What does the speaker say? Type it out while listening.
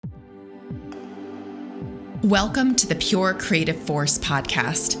Welcome to the Pure Creative Force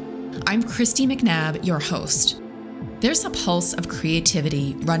podcast. I'm Christy McNabb, your host. There's a pulse of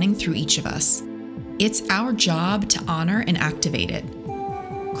creativity running through each of us. It's our job to honor and activate it.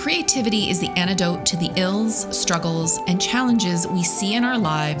 Creativity is the antidote to the ills, struggles, and challenges we see in our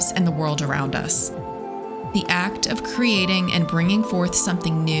lives and the world around us. The act of creating and bringing forth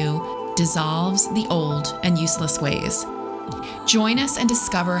something new dissolves the old and useless ways. Join us and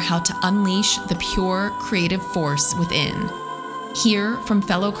discover how to unleash the pure creative force within. Hear from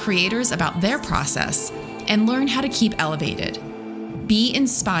fellow creators about their process and learn how to keep elevated. Be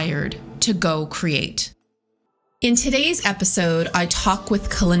inspired to go create. In today's episode, I talk with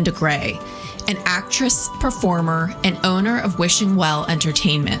Kalinda Gray, an actress, performer, and owner of Wishing Well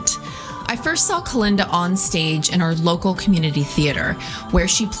Entertainment. I first saw Kalinda on stage in our local community theater, where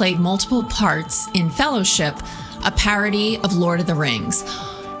she played multiple parts in Fellowship, a parody of Lord of the Rings.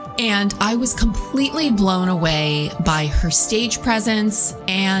 And I was completely blown away by her stage presence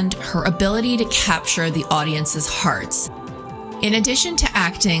and her ability to capture the audience's hearts. In addition to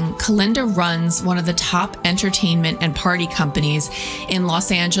acting, Kalinda runs one of the top entertainment and party companies in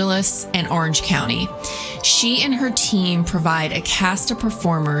Los Angeles and Orange County. She and her team provide a cast of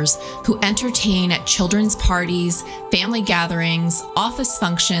performers who entertain at children's parties, family gatherings, office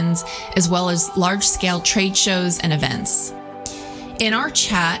functions, as well as large-scale trade shows and events. In our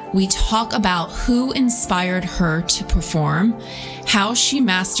chat, we talk about who inspired her to perform, how she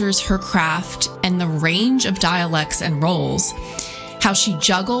masters her craft and the range of dialects and roles, how she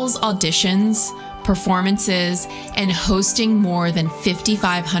juggles auditions, performances, and hosting more than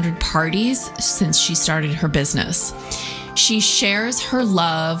 5,500 parties since she started her business. She shares her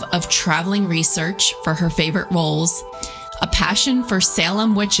love of traveling research for her favorite roles, a passion for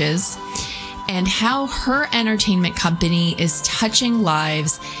Salem witches, and how her entertainment company is touching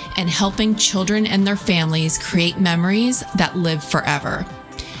lives and helping children and their families create memories that live forever.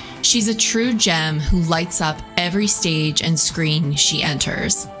 She's a true gem who lights up every stage and screen she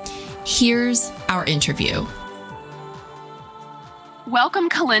enters. Here's our interview. Welcome,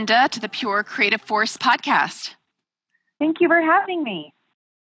 Kalinda, to the Pure Creative Force podcast. Thank you for having me.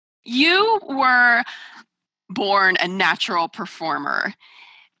 You were born a natural performer.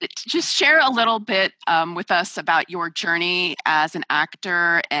 Just share a little bit with us about your journey as an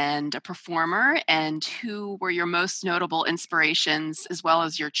actor and a performer, and who were your most notable inspirations as well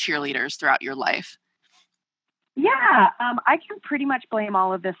as your cheerleaders throughout your life. Yeah, I can pretty much blame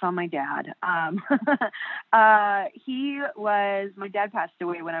all of this on my dad. My dad passed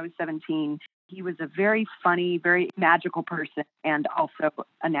away when I was 17. He was a very funny, very magical person, and also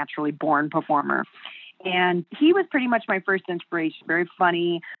a naturally born performer. And he was pretty much my first inspiration, very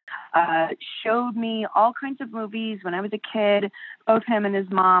funny, showed me all kinds of movies when I was a kid. Both him and his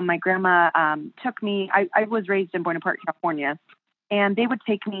mom, my grandma, took me. I was raised in Buena Park, California, and they would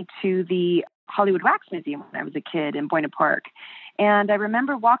take me to the Hollywood Wax Museum when I was a kid in Buena Park. And I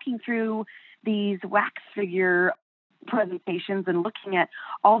remember walking through these wax figure presentations and looking at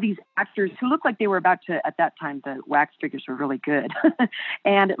all these actors who looked like they were about to, at that time, the wax figures were really good.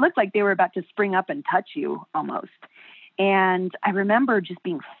 And it looked like they were about to spring up and touch you almost. And I remember just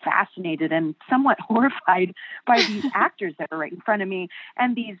being fascinated and somewhat horrified by these actors that were right in front of me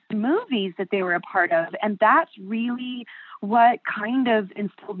and these movies that they were a part of. And that's really what kind of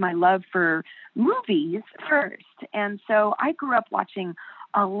instilled my love for movies first. And so I grew up watching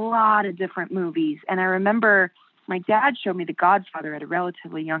a lot of different movies. And I remember my dad showed me The Godfather at a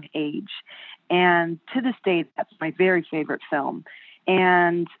relatively young age. And to this day, that's my very favorite film.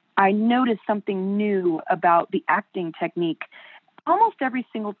 And I noticed something new about the acting technique almost every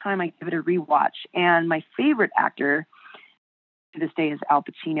single time I give it a rewatch. And my favorite actor to this day is Al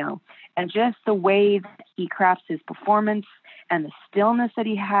Pacino. And just the way that he crafts his performance and the stillness that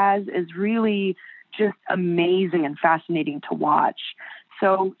he has is really just amazing and fascinating to watch.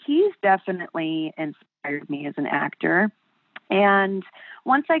 So he's definitely inspired me as an actor. And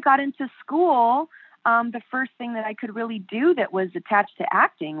once I got into school, the first thing that I could really do that was attached to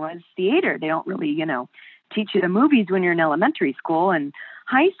acting was theater. They don't really, teach you the movies when you're in elementary school and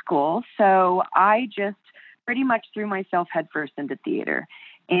high school. So I just pretty much threw myself headfirst into theater.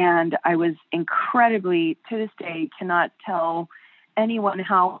 And I was incredibly, to this day, cannot tell anyone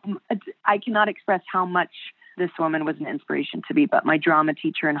I cannot express how much this woman was an inspiration to me. But my drama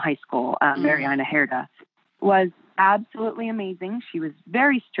teacher in high school, Mariana Herda, was absolutely amazing. She was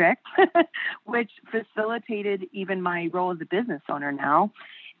very strict, which facilitated even my role as a business owner now.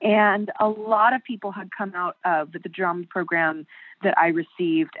 And a lot of people had come out of the drama program that I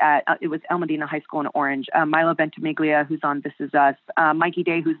received at, it was El Medina High School in Orange. Milo Ventimiglia, who's on This Is Us. Mikey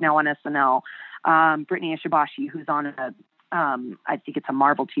Day, who's now on SNL. Brittany Ishibashi, who's on I think it's a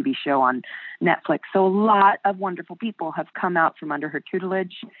Marvel TV show on Netflix. So a lot of wonderful people have come out from under her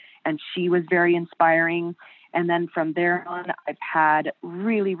tutelage, and she was very inspiring. And then from there on, I've had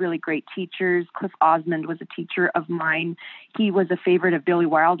really, really great teachers. Cliff Osmond was a teacher of mine. He was a favorite of Billy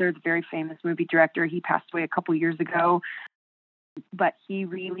Wilder, the very famous movie director. He passed away a couple years ago, but he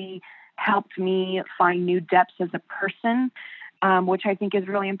really helped me find new depths as a person, which I think is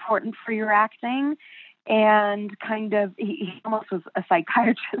really important for your acting. And he almost was a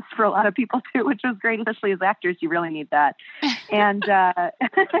psychiatrist for a lot of people too, which was great, especially as actors. You really need that. And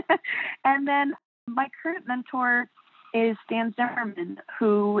and then my current mentor is Stan Zimmerman,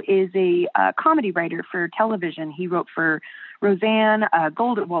 who is a comedy writer for television. He wrote for Roseanne,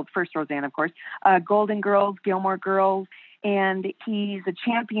 first Roseanne, of course, Golden Girls, Gilmore Girls, and he's a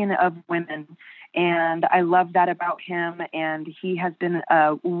champion of women. And I love that about him. And he has been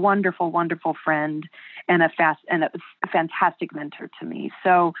a wonderful, wonderful friend and a fantastic mentor to me.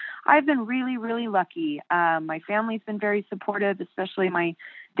 So I've been really, really lucky. My family's been very supportive, especially my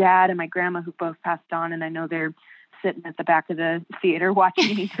dad and my grandma, who both passed on. And I know they're sitting at the back of the theater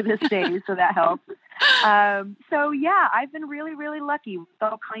watching me to this day. So that helps. So yeah, I've been really, really lucky with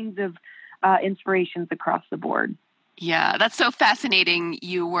all kinds of inspirations across the board. Yeah, that's so fascinating.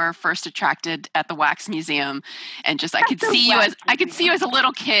 You were first attracted at the Wax Museum, and I could see you as a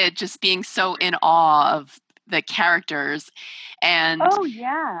little kid, just being so in awe of the characters. And oh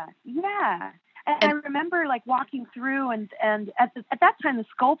yeah. And I remember walking through, and at that time the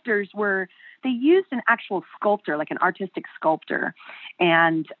sculptors they used an actual sculptor, like an artistic sculptor.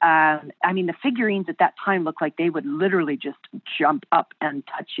 And the figurines at that time looked like they would literally just jump up and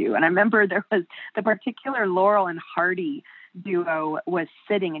touch you. And I remember there was the particular Laurel and Hardy duo was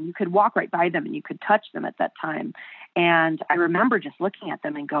sitting, and you could walk right by them and you could touch them at that time. And I remember just looking at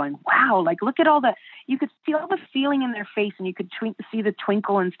them and going, wow, look at you could see all the feeling in their face, and you could see the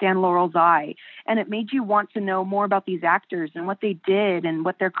twinkle in Stan Laurel's eye. And it made you want to know more about these actors and what they did and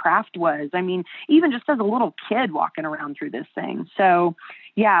what their craft was. Even just as a little kid walking around through this thing. So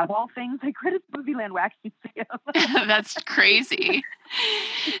yeah, of all things, I credit Movieland Wax Museum. That's crazy.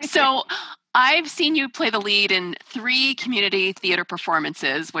 So I've seen you play the lead in 3 community theater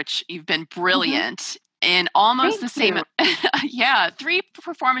performances, which you've been brilliant. Mm-hmm. In almost the same, 3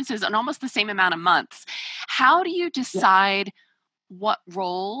 performances in almost the same amount of months. How do you decide what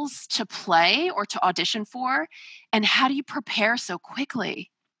roles to play or to audition for? And how do you prepare so quickly?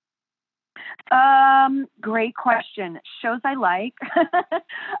 Great question. Shows I like.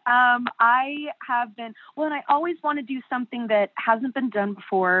 I have been, and I always want to do something that hasn't been done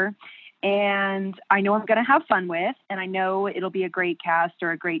before. And I know I'm going to have fun with, and I know it'll be a great cast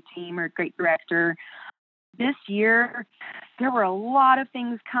or a great team or a great director. This year, there were a lot of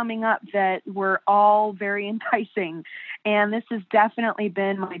things coming up that were all very enticing. And this has definitely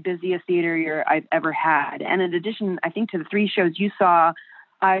been my busiest theater year I've ever had. And in addition, I think to the 3 shows you saw,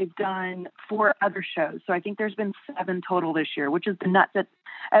 I've done 4 other shows. So I think there's been 7 total this year, which is the nuts.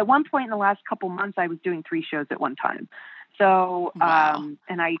 At one point in the last couple months, I was doing 3 shows at one time. So, wow.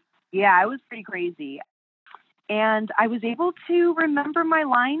 It was pretty crazy. And I was able to remember my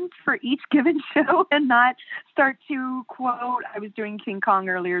lines for each given show and not start to quote. I was doing King Kong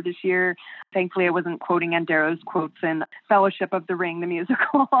earlier this year. Thankfully, I wasn't quoting Andaro's quotes in Fellowship of the Ring, the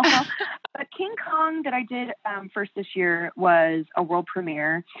musical. But King Kong that I did first this year was a world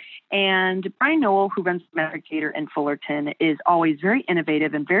premiere. And Brian Noel, who runs the Maverick Theater in Fullerton, is always very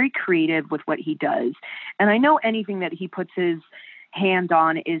innovative and very creative with what he does. And I know anything that he puts his hand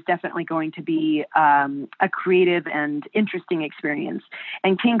on is definitely going to be a creative and interesting experience.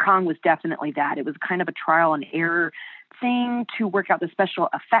 And King Kong was definitely that. It was kind of a trial and error thing to work out the special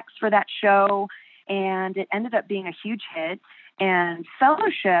effects for that show. And it ended up being a huge hit. And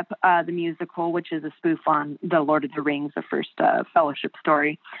Fellowship, the musical, which is a spoof on The Lord of the Rings, the first Fellowship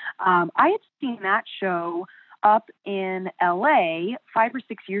story, I had seen that show up in LA 5 or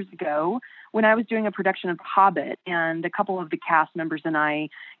 6 years ago when I was doing a production of Hobbit, and a couple of the cast members and I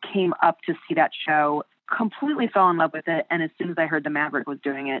came up to see that show, completely fell in love with it. And as soon as I heard the Maverick was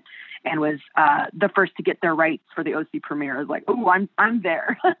doing it and was the first to get their rights for the OC premiere, I was like, oh, I'm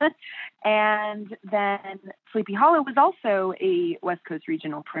there. And then Sleepy Hollow was also a West Coast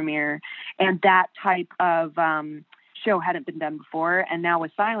regional premiere, and that type of show hadn't been done before. And now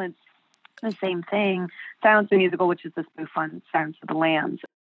with Silence, the same thing. Silence the Musical, which is the spoof on Silence of the Lambs.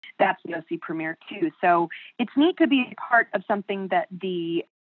 That's the OC premiere too. So it's neat to be a part of something that the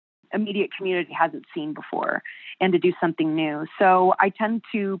immediate community hasn't seen before and to do something new. So I tend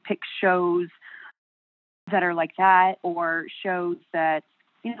to pick shows that are like that, or shows that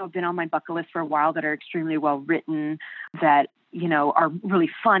have been on my bucket list for a while that are extremely well written, that, are really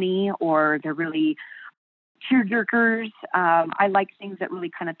funny, or they're really tearjerkers. I like things that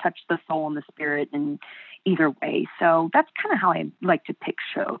really kind of touch the soul and the spirit in either way. So that's kind of how I like to pick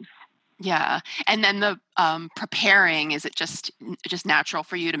shows. Yeah. And then the preparing, is it just natural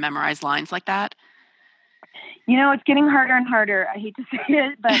for you to memorize lines like that? It's getting harder and harder. I hate to say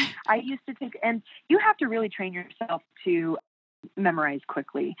it, but I used to take, and you have to really train yourself to memorize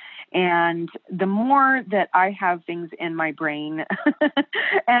quickly. And the more that I have things in my brain,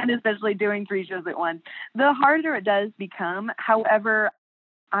 and especially doing 3 shows at once, the harder it does become. However,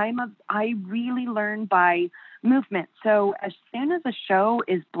 I really learn by movement. So as soon as a show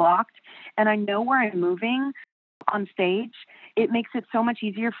is blocked and I know where I'm moving on stage, it makes it so much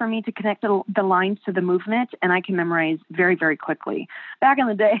easier for me to connect the lines to the movement, and I can memorize very, very quickly. Back in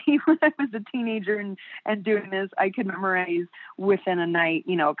the day, when I was a teenager and doing this, I could memorize within a night,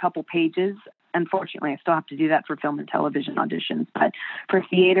 a couple pages. Unfortunately, I still have to do that for film and television auditions. But for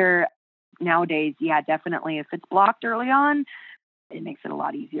theater nowadays, yeah, definitely. If it's blocked early on, it makes it a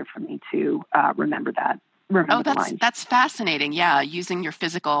lot easier for me to remember that. That's fascinating. Yeah, using your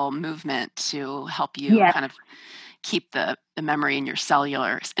physical movement to help you kind of keep the memory in your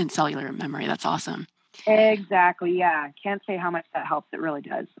cellular memory. That's awesome. Exactly. Yeah. Can't say how much that helps. It really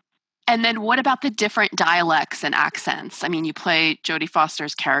does. And then what about the different dialects and accents? I mean, you play Jodie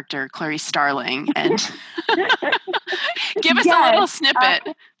Foster's character, Clarice Starling, and give us a little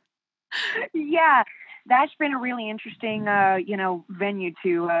snippet. That's been a really interesting, venue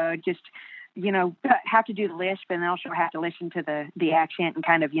to just, have to do the lisp, and also have to listen to the accent and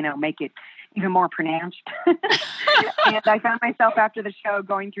kind of, make it even more pronounced. And I found myself after the show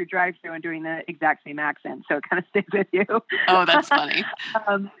going through drive-thru and doing the exact same accent. So it kind of stays with you. Oh, that's funny.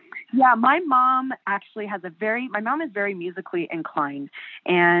 My mom actually my mom is very musically inclined,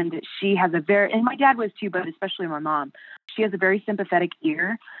 and she has and my dad was too, but especially my mom, she has a very sympathetic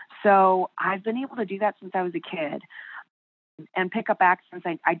ear. So I've been able to do that since I was a kid and pick up accents.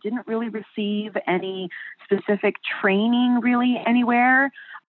 I didn't really receive any specific training really anywhere.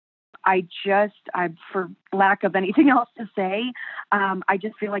 For lack of anything else to say, I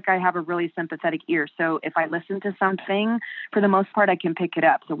just feel like I have a really sympathetic ear. So if I listen to something, for the most part, I can pick it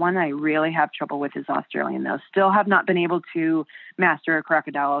up. The one I really have trouble with is Australian, though. Still have not been able to master a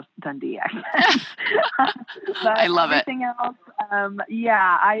Crocodile Dundee accent. But I love it. Everything else,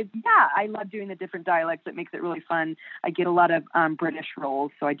 I love doing the different dialects. It makes it really fun. I get a lot of British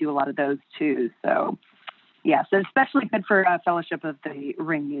roles, so I do a lot of those too. So. Yeah, so especially good for Fellowship of the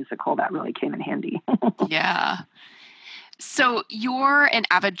Ring musical. That really came in handy. Yeah. So you're an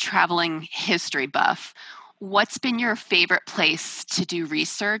avid traveling history buff. What's been your favorite place to do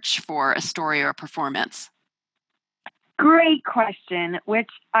research for a story or a performance? Great question,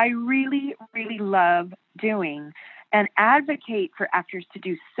 which I really, really love doing and advocate for actors to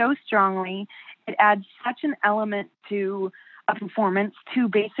do so strongly. It adds such an element to a performance to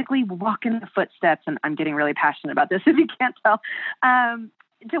basically walk in the footsteps, and I'm getting really passionate about this if you can't tell,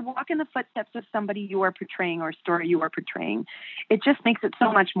 to walk in the footsteps of somebody you are portraying or a story you are portraying. It just makes it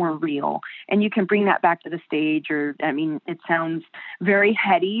so much more real, and you can bring that back to the stage. It sounds very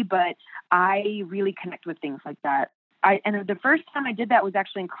heady, but I really connect with things like that. And the first time I did that was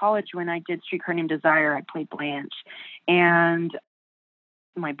actually in college when I did Streetcar Named Desire. I played Blanche, and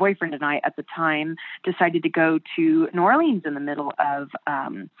my boyfriend and I at the time decided to go to New Orleans in the middle of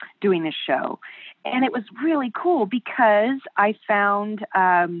doing this show. And it was really cool because I found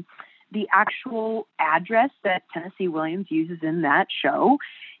the actual address that Tennessee Williams uses in that show.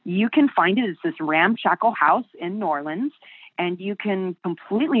 You can find it as this ramshackle house in New Orleans, and you can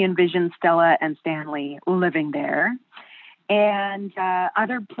completely envision Stella and Stanley living there. And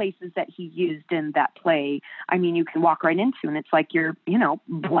other places that he used in that play, you can walk right into, and it's like you're,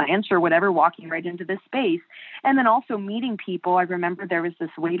 Blanche or whatever, walking right into this space. And then also meeting people. I remember there was this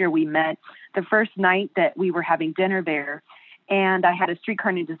waiter we met the first night that we were having dinner there, and I had a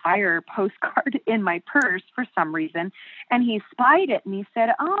Streetcar Named Desire postcard in my purse for some reason, and he spied it, and he said,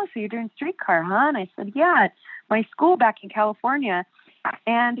 "Oh, so you're doing Streetcar, huh?" And I said, "Yeah, it's my school back in California."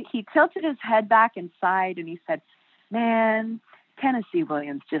 And he tilted his head back and sighed, and he said, "Man, Tennessee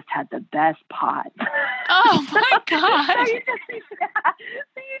Williams just had the best pot." Oh my God. So you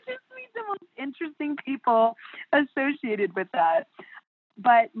just meet the most interesting people associated with that.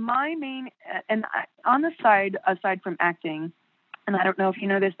 But my main, on the side, aside from acting, and I don't know if you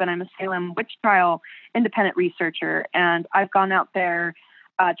know this, but I'm a Salem witch trial independent researcher, and I've gone out there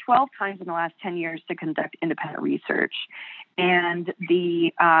 12 times in the last 10 years to conduct independent research. And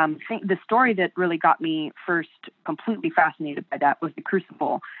the story that really got me first completely fascinated by that was The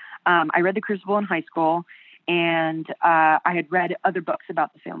Crucible. I read The Crucible in high school, and I had read other books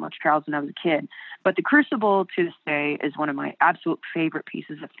about the Salem Witch Trials when I was a kid. But The Crucible, to this day, is one of my absolute favorite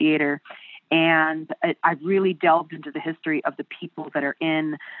pieces of theater. And I've really delved into the history of the people that are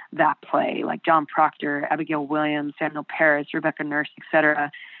in that play, like John Proctor, Abigail Williams, Samuel Parris, Rebecca Nurse,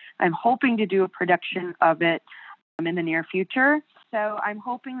 etc. I'm hoping to do a production of it in the near future. So I'm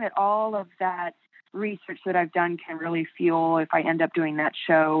hoping that all of that research that I've done can really fuel, if I end up doing that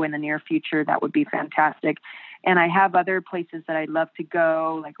show in the near future, that would be fantastic. And I have other places that I'd love to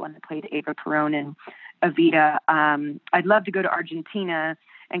go, like when I played Eva Peron in Evita. I'd love to go to Argentina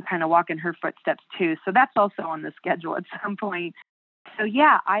and kind of walk in her footsteps too. So that's also on the schedule at some point. So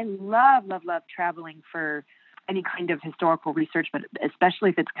yeah, I love traveling for any kind of historical research, but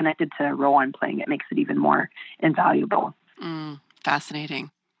especially if it's connected to a role I'm playing, it makes it even more invaluable.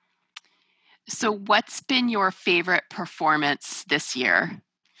 Fascinating. So what's been your favorite performance this year?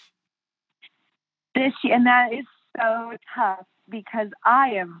 This year, and that is so tough because I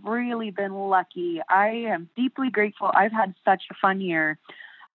have really been lucky. I am deeply grateful. I've had such a fun year.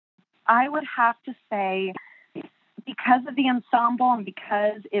 I would have to say, because of the ensemble and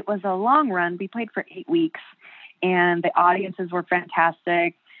because it was a long run, we played for 8 weeks and the audiences were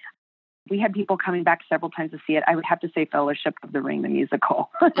fantastic. We had people coming back several times to see it. I would have to say Fellowship of the Ring, the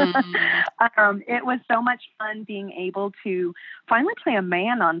musical. It was so much fun being able to finally play a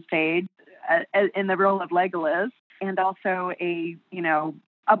man on stage in the role of Legolas, and also a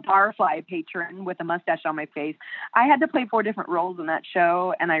barfly patron with a mustache on my face. I had to play 4 different roles in that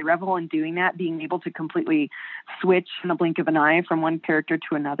show, and I revel in doing that, being able to completely switch in the blink of an eye from one character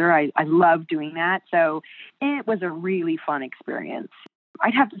to another. I love doing that. So it was a really fun experience.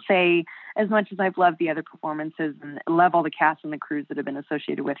 I'd have to say, as much as I've loved the other performances and love all the cast and the crews that have been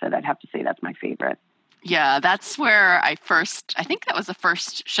associated with it, I'd have to say that's my favorite. Yeah, that's where I think that was the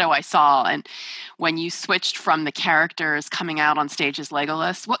first show I saw. And when you switched from the characters coming out on stage as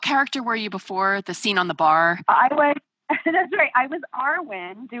Legolas, what character were you before the scene on the bar? That's right. I was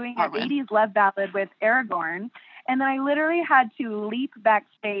Arwen doing an 80s love ballad with Aragorn. And then I literally had to leap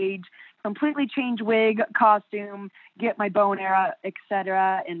backstage, completely change wig, costume, get my bow and arrow,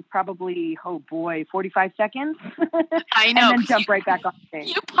 etc. in probably, 45 seconds. I know. And then jump right back on stage.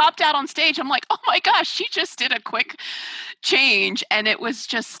 You popped out on stage. I'm like, oh my gosh, she just did a quick change. And it was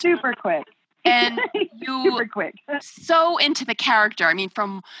just super quick. And you super quick. So into the character. I mean,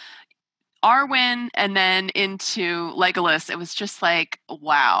 from Arwen and then into Legolas, it was just like,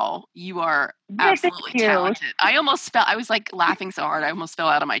 wow, you are absolutely talented. I was like laughing so hard, I almost fell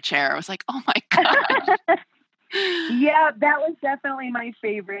out of my chair. I was like, oh my God. Yeah, that was definitely my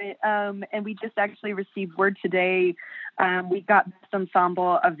favorite. And we just actually received word today. We got Best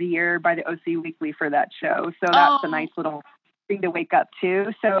Ensemble of the Year by the OC Weekly for that show. So that's a nice little thing to wake up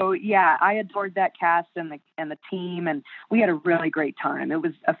to. So yeah, I adored that cast and the team, and we had a really great time. It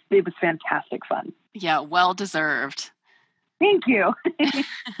was fantastic fun. Yeah, well deserved. Thank you.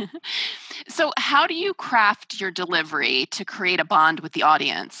 So how do you craft your delivery to create a bond with the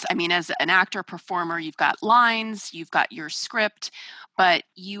audience? I mean, as an actor, performer, you've got lines, you've got your script, but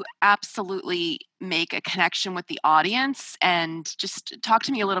you absolutely make a connection with the audience. And just talk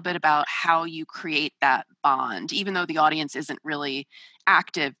to me a little bit about how you create that bond. Even though the audience isn't really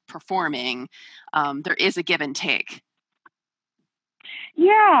active performing, there is a give and take.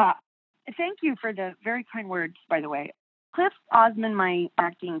 Yeah. Thank you for the very kind words, by the way. Cliff Osmond, my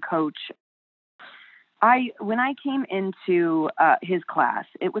acting coach, when I came into his class,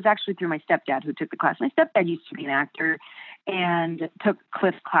 it was actually through my stepdad who took the class. My stepdad used to be an actor and took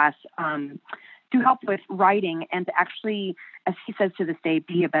Cliff's class to help with writing and to actually, as he says to this day,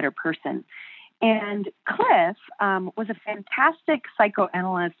 be a better person. And Cliff was a fantastic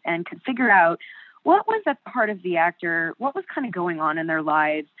psychoanalyst and could figure out what was at the heart of the actor, what was kind of going on in their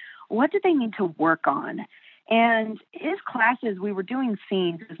lives, what did they need to work on. And his classes, we were doing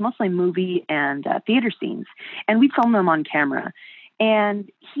scenes, it was mostly movie and theater scenes, and we'd film them on camera. And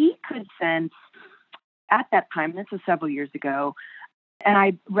he could sense at that time, this was several years ago, and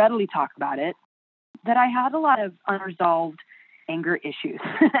I readily talk about it, that I had a lot of unresolved anger issues.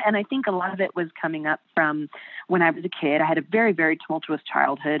 And I think a lot of it was coming up from when I was a kid. I had a very, very tumultuous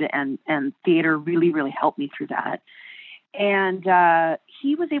childhood, and theater really, really helped me through that. And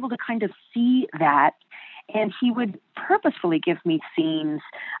he was able to kind of see that. And he would purposefully give me scenes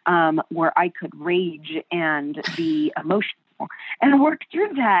where I could rage and be emotional and work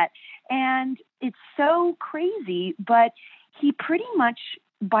through that. And it's so crazy, but he pretty much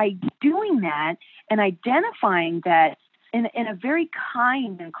by doing that and identifying that in a very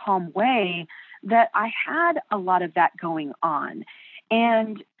kind and calm way, that I had a lot of that going on.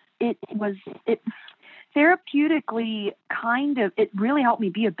 And it therapeutically it really helped me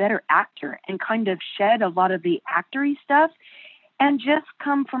be a better actor and kind of shed a lot of the actory stuff and just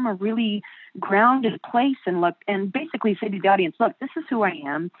come from a really grounded place and basically say to the audience, look, this is who I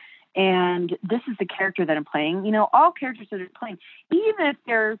am. And this is the character that I'm playing. All characters that are playing, even if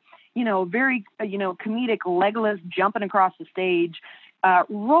they're, very, comedic Legolas jumping across the stage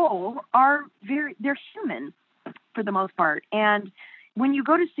role, they're human for the most part. And when you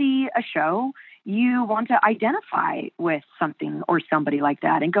go to see a show, you want to identify with something or somebody like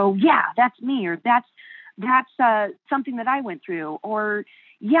that and go, yeah, that's me, or that's something that I went through, or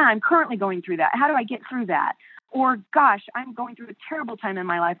yeah, I'm currently going through that. How do I get through that? Or gosh, I'm going through a terrible time in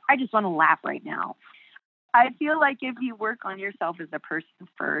my life. I just want to laugh right now. I feel like if you work on yourself as a person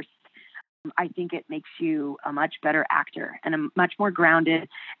first, I think it makes you a much better actor and a much more grounded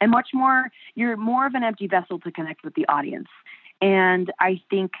and you're more of an empty vessel to connect with the audience. And I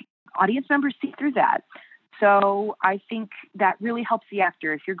think audience members see through that. So I think that really helps the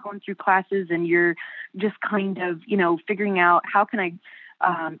actor. If you're going through classes and you're just kind of, figuring out how can I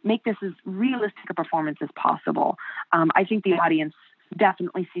make this as realistic a performance as possible. I think the audience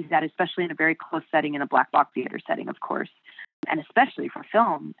definitely sees that, especially in a very close setting, in a black box theater setting, of course, and especially for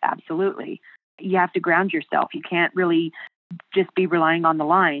film. Absolutely. You have to ground yourself. You can't really just be relying on the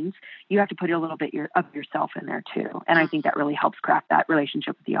lines. You have to put a little bit of yourself in there too. And I think that really helps craft that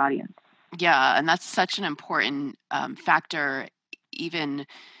relationship with the audience. Yeah. And that's such an important factor, even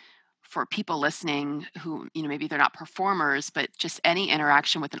for people listening who, maybe they're not performers, but just any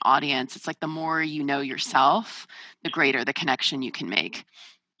interaction with an audience. It's like the more you know yourself, the greater the connection you can make.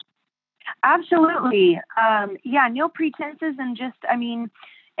 Absolutely. No pretenses and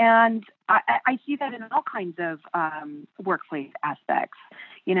and I see that in all kinds of workplace aspects.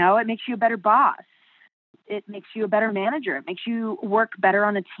 It makes you a better boss. It makes you a better manager. It makes you work better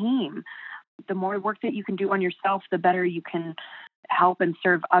on a team. The more work that you can do on yourself, the better you can help and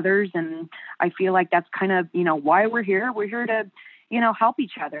serve others. And I feel like that's kind of, why we're here. We're here to, help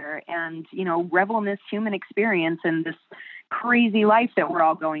each other and, revel in this human experience and this crazy life that we're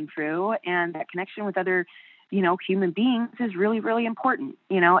all going through. And that connection with other, human beings is really, really important.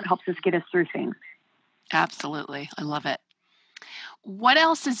 It helps us get us through things. Absolutely. I love it. What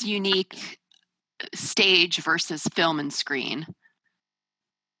else is unique stage versus film and screen?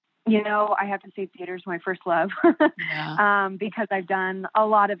 I have to say theater is my first love Yeah. because I've done a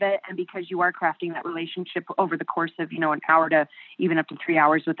lot of it, and because you are crafting that relationship over the course of, an hour to even up to 3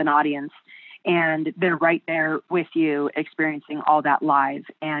 hours with an audience. And they're right there with you experiencing all that live,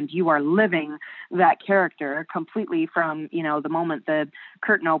 and you are living that character completely from, the moment the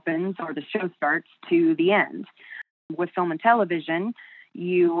curtain opens or the show starts to the end. With film and television,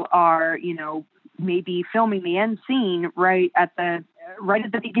 you are, maybe filming the end scene right at the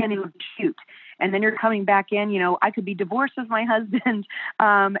beginning of the shoot. And then you're coming back in, I could be divorced with my husband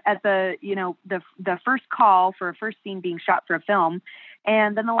at the first call for a first scene being shot for a film.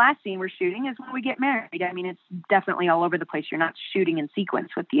 And then the last scene we're shooting is when we get married. I mean, it's definitely all over the place. You're not shooting in sequence.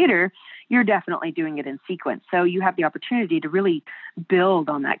 With theater, you're definitely doing it in sequence. So you have the opportunity to really build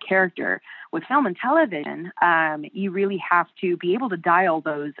on that character. With film and television, you really have to be able to dial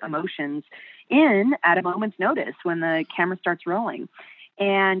those emotions in at a moment's notice when the camera starts rolling.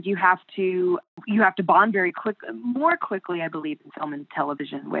 And you have to bond very more quickly, I believe, in film and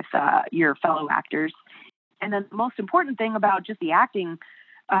television with your fellow actors. And then the most important thing about just the acting,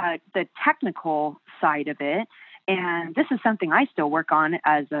 the technical side of it, and this is something I still work on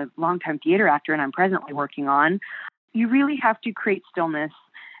as a longtime theater actor, and I'm presently working on, you really have to create stillness.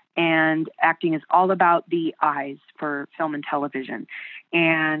 And acting is all about the eyes for film and television.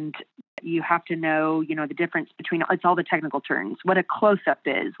 And you have to know, the difference between, it's all the technical terms, what a close-up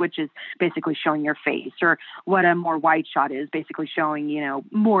is, which is basically showing your face, or what a more wide shot is, basically showing,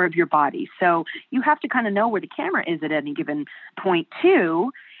 more of your body. So you have to kind of know where the camera is at any given point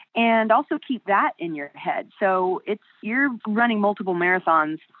too, and also keep that in your head. So you're running multiple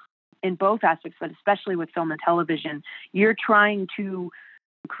marathons in both aspects, but especially with film and television, you're trying to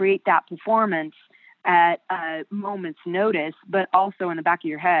create that performance at a moment's notice, but also in the back of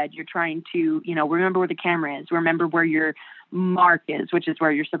your head, you're trying to, remember where the camera is, remember where your mark is, which is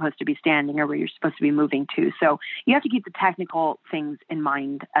where you're supposed to be standing or where you're supposed to be moving to. So you have to keep the technical things in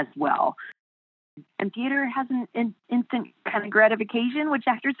mind as well. And theater has an instant kind of gratification, which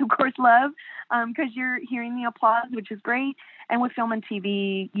actors, of course, love because you're hearing the applause, which is great. And with film and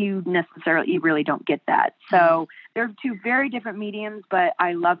TV, you really don't get that. So they're two very different mediums, but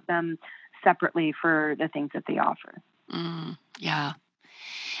I love them separately for the things that they offer. Yeah.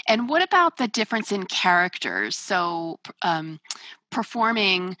 And what about the difference in characters? So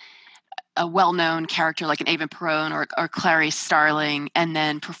performing a well-known character like an Ava Perón or Clarice Starling, and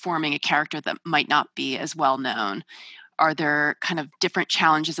then performing a character that might not be as well-known. Are there kind of different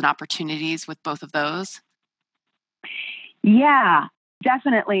challenges and opportunities with both of those? Yeah,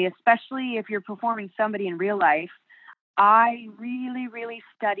 definitely, especially if you're performing somebody in real life. I really, really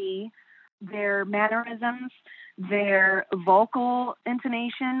study their mannerisms, their vocal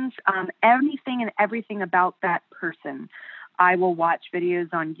intonations, anything and everything about that person. I will watch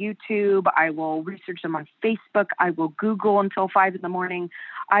videos on YouTube. I will research them on Facebook. I will Google until 5 a.m.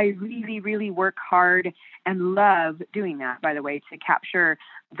 I really, really work hard and love doing that, by the way, to capture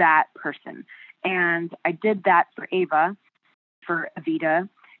that person. And I did that for Ava, for Evita,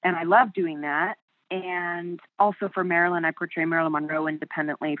 and I love doing that. And also for Marilyn, I portray Marilyn Monroe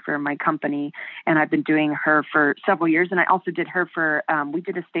independently for my company, and I've been doing her for several years. And I also did her for, we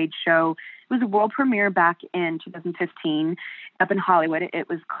did a stage show. It was a world premiere back in 2015 up in Hollywood. It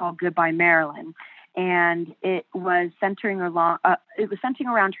was called Goodbye Marilyn, and it was centering around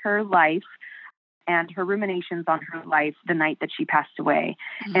her life and her ruminations on her life the night that she passed away.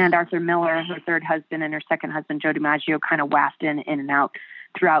 And Arthur Miller, her third husband, and her second husband, Joe DiMaggio, kind of wafted in and out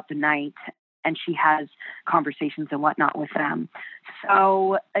throughout the night. And she has conversations and whatnot with them.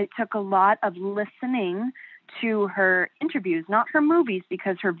 So it took a lot of listening to her interviews, not her movies,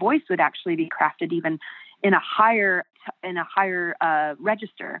 because her voice would actually be crafted even in a higher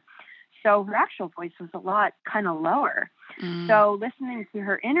register. So her actual voice was a lot kind of lower. So listening to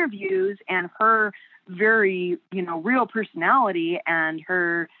her interviews and her very, real personality and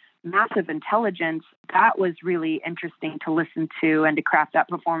her massive intelligence, that was really interesting to listen to and to craft that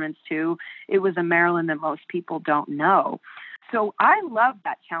performance to. It was a Marilyn that most people don't know. So I love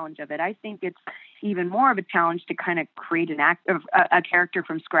that challenge of it. I think it's even more of a challenge to kind of create a character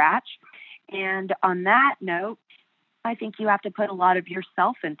from scratch. And on that note, I think you have to put a lot of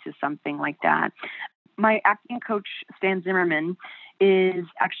yourself into something like that. My acting coach, Stan Zimmerman,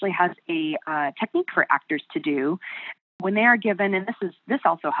 has a technique for actors to do when they are given, and this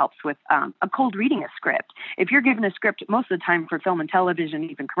also helps with a cold reading a script. If you're given a script, most of the time for film and television,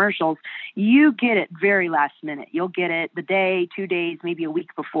 even commercials, you get it very last minute. You'll get it the day, 2 days, maybe a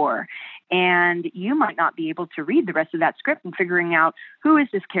week before. And you might not be able to read the rest of that script and figuring out who is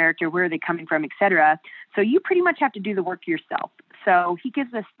this character, where are they coming from, etc. So you pretty much have to do the work yourself. So he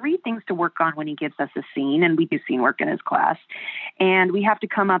gives us 3 things to work on when he gives us a scene, and we do scene work in his class. And we have to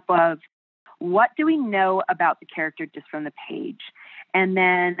come up with, what do we know about the character just from the page? And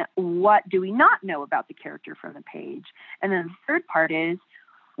then what do we not know about the character from the page? And then the third part is,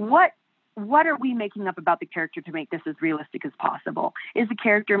 what are we making up about the character to make this as realistic as possible? Is the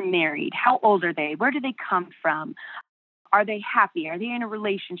character married? How old are they? Where do they come from? Are they happy? Are they in a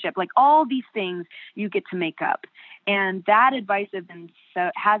relationship? Like all these things you get to make up. And that advice has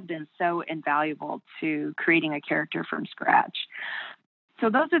been so invaluable to creating a character from scratch. So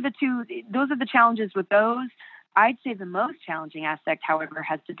those are the challenges with those. I'd say the most challenging aspect, however,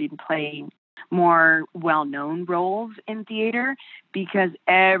 has to do with playing more well-known roles in theater, because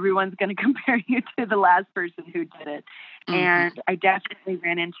everyone's going to compare you to the last person who did it. Mm-hmm. And I definitely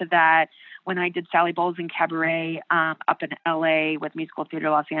ran into that when I did Sally Bowles in Cabaret up in LA with Musical Theater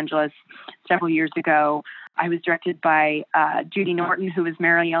Los Angeles several years ago. I was directed by Judy Norton, who was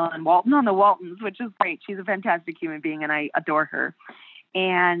Mary Ellen Walton on The Waltons, which is great. She's a fantastic human being, and I adore her.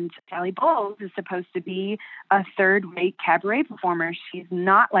 And Sally Bowles is supposed to be a third-rate cabaret performer. She's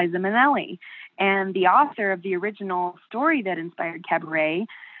not Liza Minnelli. And the author of the original story that inspired Cabaret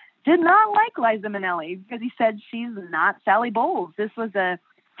did not like Liza Minnelli because he said she's not Sally Bowles. This was a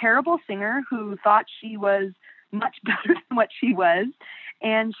terrible singer who thought she was much better than what she was.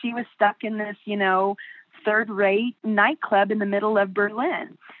 And she was stuck in this, third-rate nightclub in the middle of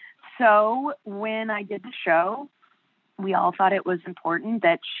Berlin. So when I did the show, we all thought it was important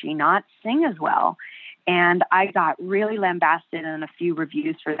that she not sing as well. And I got really lambasted in a few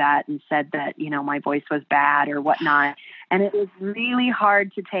reviews for that and said that, my voice was bad or whatnot. And it was really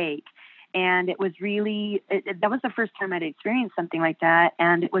hard to take. And it was really, that was the first time I'd experienced something like that.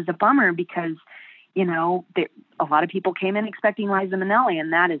 And it was a bummer because, a lot of people came in expecting Liza Minnelli,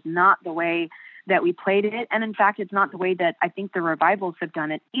 and that is not the way that we played it. And in fact, it's not the way that I think the revivals have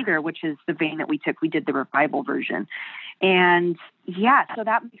done it either, which is the vein that we took. We did the revival version. And yeah, so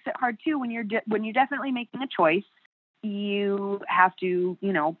that makes it hard too. When you're definitely making a choice, you have to,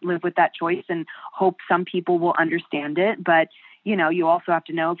 live with that choice and hope some people will understand it. But, you also have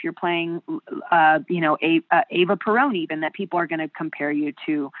to know if you're playing, Ava Perón, even, that people are going to compare you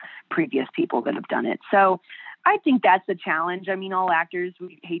to previous people that have done it. So I think that's a challenge. I mean, all actors,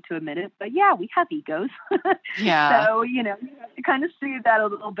 we hate to admit it, but yeah, we have egos. Yeah. So, you have to kind of soothe that a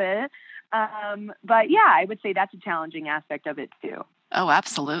little bit. But yeah, I would say that's a challenging aspect of it too. Oh,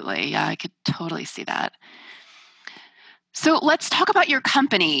 absolutely. Yeah, I could totally see that. So let's talk about your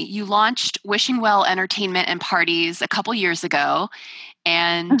company. You launched Wishing Well Entertainment and Parties a couple years ago,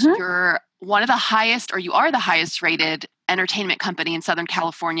 and you're one of the highest, or you are the highest rated entertainment company in Southern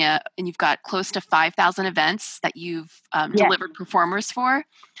California, and you've got close to 5,000 events that you've delivered performers for.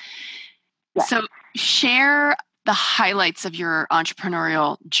 Yes. So share the highlights of your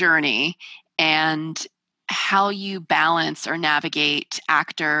entrepreneurial journey and how you balance or navigate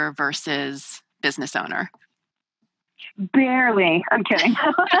actor versus business owner. Barely. I'm kidding.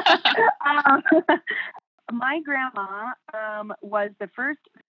 My grandma was the first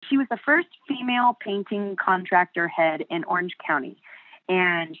female painting contractor head in Orange County.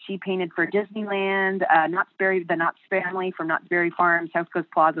 And she painted for Disneyland, the Knott's family from Knott's Berry Farm, South Coast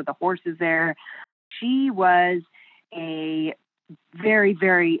Plaza, the horses there. She was a very,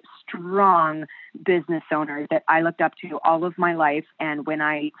 very strong business owner that I looked up to all of my life. And when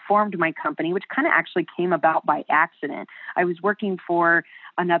I formed my company, which kind of actually came about by accident, I was working for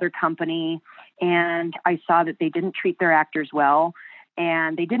another company and I saw that they didn't treat their actors well.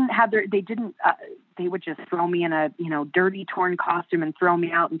 And they would just throw me in a, dirty, torn costume and throw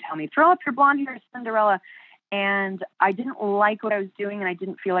me out and tell me, throw up your blonde hair, Cinderella. And I didn't like what I was doing and I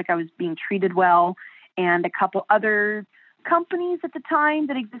didn't feel like I was being treated well. And a couple other companies at the time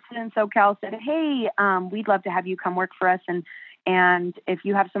that existed in SoCal said, hey, we'd love to have you come work for us. And if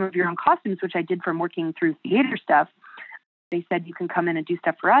you have some of your own costumes, which I did from working through theater stuff, they said you can come in and do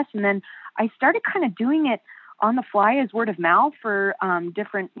stuff for us. And then I started kind of doing it on the fly as word of mouth for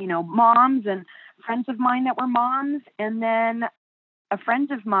different, moms and friends of mine that were moms. And then a friend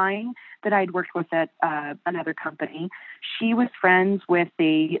of mine that I'd worked with at another company, she was friends with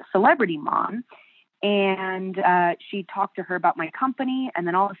a celebrity mom. And she talked to her about my company, and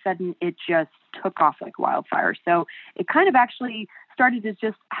then all of a sudden it just took off like wildfire. So it kind of actually started as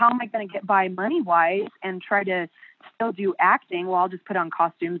just, how am I going to get by money-wise and try to still do acting? Well, I'll just put on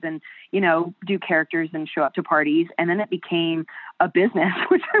costumes and, do characters and show up to parties. And then it became a business,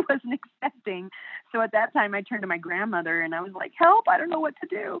 which I wasn't expecting. So at that time, I turned to my grandmother, and I was like, help, I don't know what to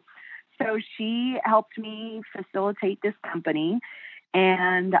do. So she helped me facilitate this company.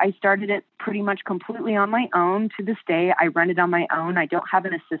 And I started it pretty much completely on my own. To this day, I run it on my own. I don't have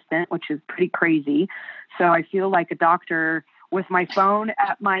an assistant, which is pretty crazy. So I feel like a doctor with my phone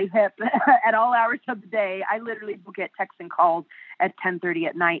at my hip at all hours of the day. I literally will get texts and calls at 10:30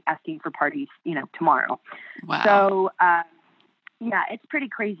 at night asking for parties, tomorrow. Wow. So, yeah, it's pretty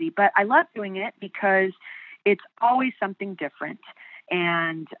crazy. But I love doing it because it's always something different.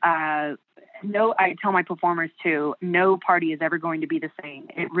 And I tell my performers too, no party is ever going to be the same.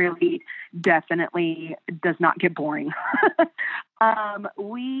 It really definitely does not get boring.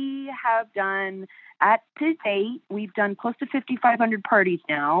 We have done, to date, we've done close to 5,500 parties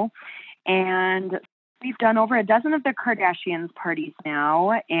now. And we've done over a dozen of the Kardashians parties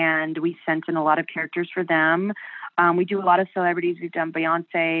now. And we sent in a lot of characters for them. We do a lot of celebrities. We've done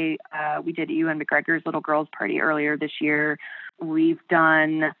Beyonce. We did Ewan McGregor's little girls party earlier this year. We've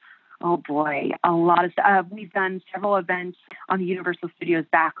done, a lot of stuff. We've done several events on the Universal Studios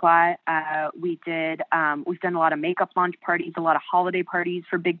backlot. We've done a lot of makeup launch parties, a lot of holiday parties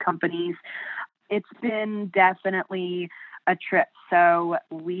for big companies. It's been definitely a trip. So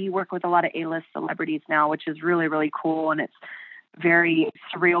we work with a lot of A-list celebrities now, which is really, really cool. And it's very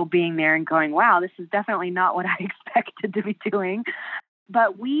surreal being there and going, wow, this is definitely not what I expected to be doing.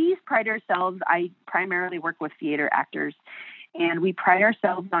 But we pride ourselves, I primarily work with theater actors, and we pride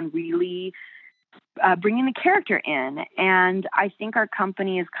ourselves on really bringing the character in. And I think our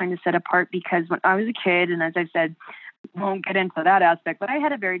company is kind of set apart because when I was a kid, and as I said, won't get into that aspect, but I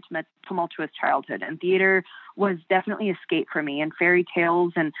had a very tumultuous childhood, and theater was definitely escape for me, and fairy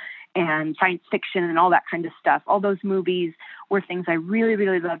tales and science fiction and all that kind of stuff. All those movies were things I really,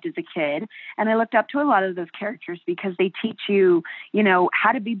 really loved as a kid. And I looked up to a lot of those characters because they teach you,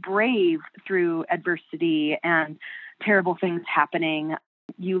 how to be brave through adversity and terrible things happening.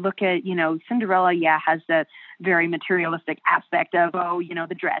 you look at, Cinderella, has the very materialistic aspect of,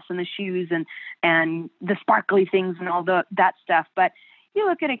 the dress and the shoes and the sparkly things and all that stuff. But you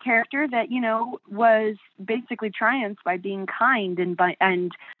look at a character that, was basically triumphs by being kind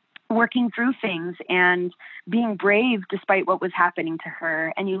and working through things and being brave despite what was happening to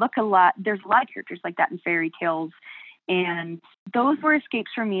her. And there's a lot of characters like that in fairy tales. And those were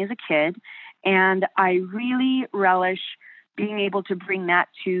escapes for me as a kid. And I really relish being able to bring that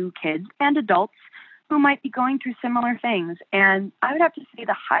to kids and adults who might be going through similar things. And I would have to say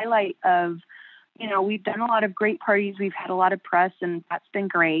the highlight of, we've done a lot of great parties. We've had a lot of press, and that's been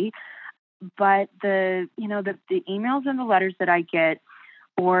great. But the emails and the letters that I get,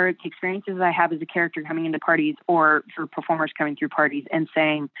 or the experiences I have as a character coming into parties, or for performers coming through parties and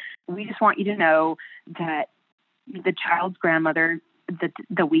saying, we just want you to know that the child's grandmother,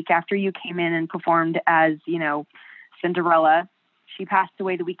 the week after you came in and performed as, Cinderella, she passed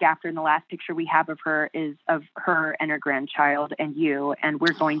away the week after, and the last picture we have of her is of her and her grandchild and you. And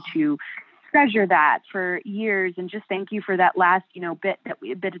we're going to treasure that for years, and just thank you for that last, bit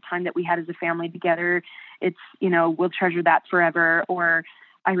of time that we had as a family together. It's, we'll treasure that forever. Or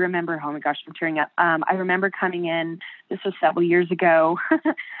I remember, oh my gosh, I'm tearing up. I remember coming in, this was several years ago,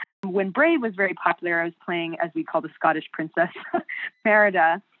 when Brave was very popular. I was playing, as we call the Scottish princess,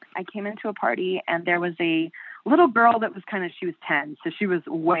 Merida. I came into a party, and there was a little girl that was she was 10. So she was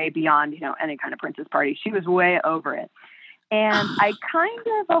way beyond, any kind of princess party. She was way over it. And I kind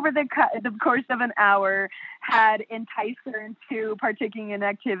of, over the course of an hour, had enticed her into partaking in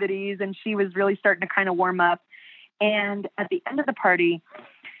activities, and she was really starting to kind of warm up. And at the end of the party,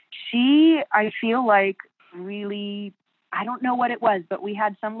 I feel like really, I don't know what it was, but we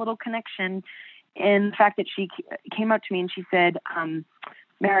had some little connection in the fact that she came up to me and she said,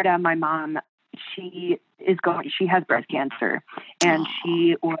 Merida, my mom, she has breast cancer, and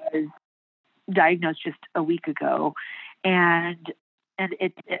she was diagnosed just a week ago. And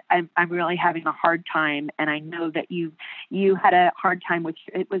I'm really having a hard time. And I know that you had a hard time with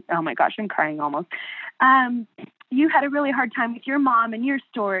it. Was, oh my gosh, I'm crying almost. You had a really hard time with your mom and your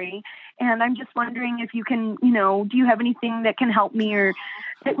story. And I'm just wondering if you can, do you have anything that can help me? Or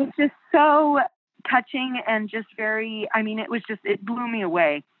it was just so touching and just very, it blew me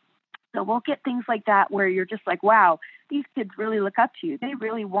away. So we'll get things like that where you're just like, wow, these kids really look up to you. They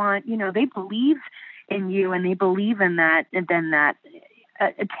really want, they believe in you, and they believe in that, and then that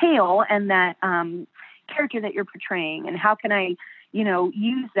a tale and that character that you're portraying, and how can I,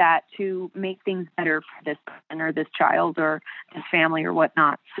 use that to make things better for this person or this child or this family or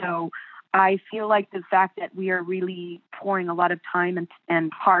whatnot. So I feel like the fact that we are really pouring a lot of time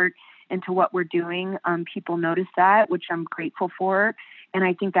and heart into what we're doing, people notice that, which I'm grateful for. And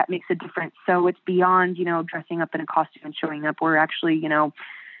I think that makes a difference. So it's beyond, dressing up in a costume and showing up. We're actually,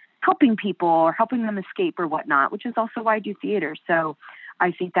 helping people or helping them escape or whatnot, which is also why I do theater. So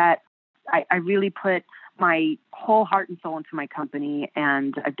I think that I really put my whole heart and soul into my company,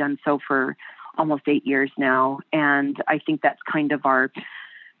 and I've done so for almost 8 years now. And I think that's kind of our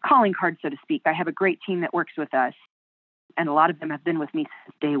calling card, so to speak. I have a great team that works with us, and a lot of them have been with me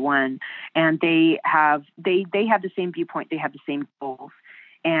since day one, and they have the same viewpoint. They have the same goals,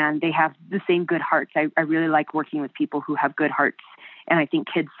 and they have the same good hearts. I really like working with people who have good hearts. And I think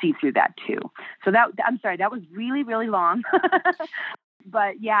kids see through that too. So I'm sorry, that was really, really long.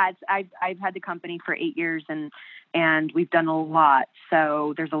 But yeah, I've had the company for 8 years, and we've done a lot.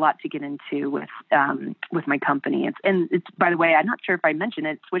 So there's a lot to get into with my company. It's by the way, I'm not sure if I mentioned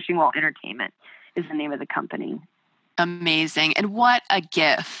it. Wishing Well Entertainment is the name of the company. Amazing. And what a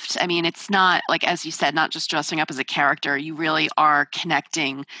gift. It's not, like, as you said, not just dressing up as a character. You really are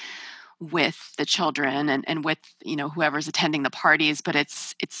connecting with the children and with, whoever's attending the parties, but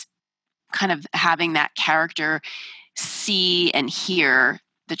it's kind of having that character see and hear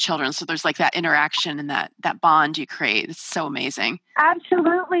the children. So there's like that interaction and that bond you create. It's so amazing.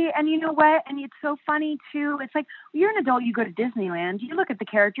 Absolutely. And you know what? And it's so funny too. It's like, you're an adult, you go to Disneyland, you look at the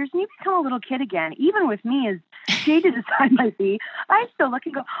characters and you become a little kid again. Even with me, as jaded as I might be, I still look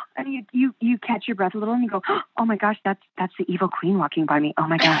and go, and you catch your breath a little and you go, oh my gosh, that's the evil queen walking by me. Oh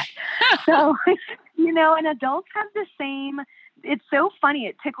my gosh. So, and adults have the same. It's so funny.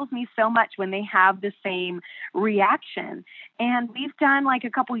 It tickles me so much when they have the same reaction. And we've done, like,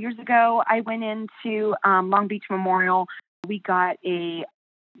 a couple years ago, I went into Long Beach Memorial. We got a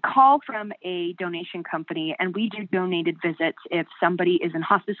call from a donation company, and we do donated visits. If somebody is in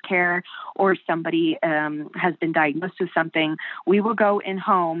hospice care or somebody has been diagnosed with something, we will go in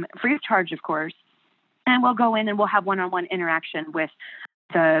home, free of charge, of course, and we'll go in and we'll have one-on-one interaction with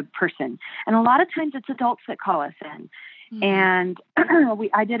the person. And a lot of times it's adults that call us in. And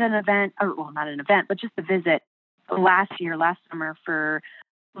I did an event, or well, not an event, but just a visit last summer for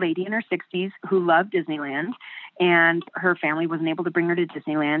a lady in her 60s who loved Disneyland, and her family wasn't able to bring her to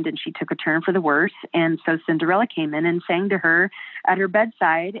Disneyland, and she took a turn for the worse. And so Cinderella came in and sang to her at her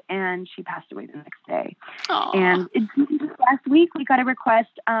bedside, and she passed away the next day. Aww. And last week we got a request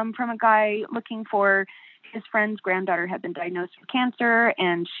from a guy looking for his friend's granddaughter had been diagnosed with cancer,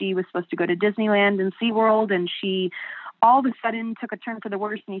 and she was supposed to go to Disneyland and SeaWorld, and she all of a sudden took a turn for the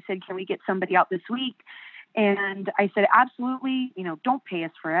worse. And he said, "Can we get somebody out this week?" And I said, "Absolutely. Don't pay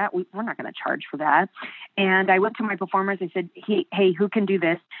us for that. We're not going to charge for that." And I went to my performers. I said, hey, who can do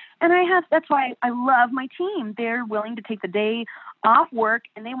this? And that's why I love my team. They're willing to take the day off work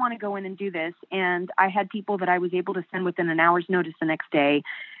and they want to go in and do this. And I had people that I was able to send within an hour's notice the next day.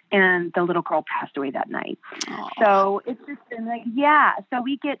 And the little girl passed away that night. Aww. So it's just been like, yeah. So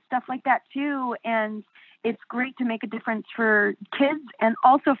we get stuff like that too. And it's great to make a difference for kids and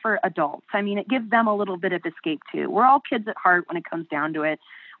also for adults. I mean, it gives them a little bit of escape too. We're all kids at heart when it comes down to it.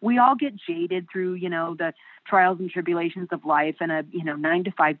 We all get jaded through, the trials and tribulations of life and a,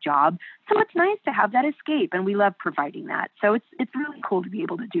 9-to-5 job. So it's nice to have that escape, and we love providing that. So it's really cool to be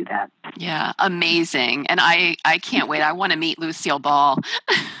able to do that. Yeah, amazing. And I can't wait. I want to meet Lucille Ball.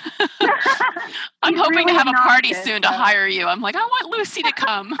 I'm hoping really to have a party soon to hire you. I'm like, I want Lucy to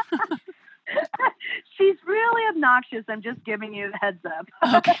come. She's really obnoxious. I'm just giving you the heads up.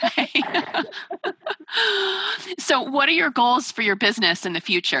 Okay. So what are your goals for your business in the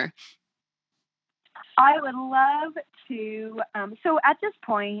future? I would love to. So at this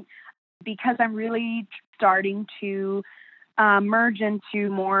point, because I'm really starting to merge into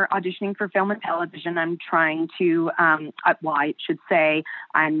more auditioning for film and television, I'm trying to, I should say,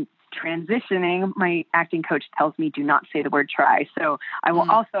 I'm transitioning. My acting coach tells me do not say the word try. So I will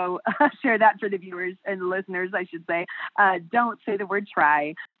also share that for the viewers and the listeners, I should say. Don't say the word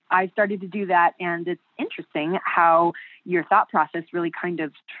try. I started to do that, and it's interesting how your thought process really kind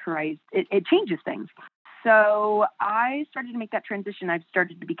of it changes things. So I started to make that transition. I've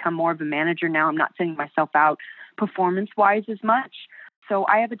started to become more of a manager now. I'm not sending myself out performance-wise as much. So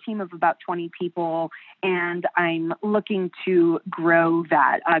I have a team of about 20 people, and I'm looking to grow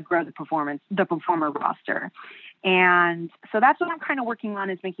the performer roster. And so that's what I'm kind of working on,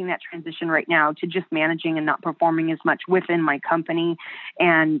 is making that transition right now to just managing and not performing as much within my company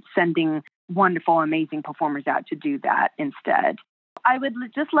and sending wonderful, amazing performers out to do that instead. I would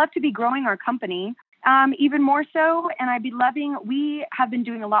just love to be growing our company even more so. And we have been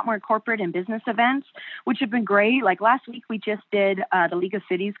doing a lot more corporate and business events, which have been great. Like last week, we just did the League of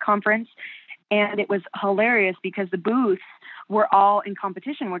Cities conference, and it was hilarious because the booths were all in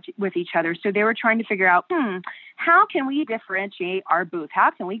competition with each other. So they were trying to figure out, how can we differentiate our booth?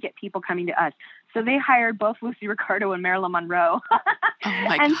 How can we get people coming to us? So they hired both Lucy Ricardo and Marilyn Monroe.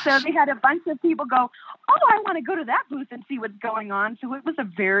 And so they had a bunch of people go, oh, I want to go to that booth and see what's going on. So it was a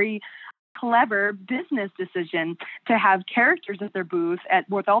very clever business decision to have characters at their booth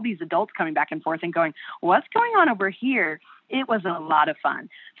with all these adults coming back and forth and going, what's going on over here? It was a lot of fun.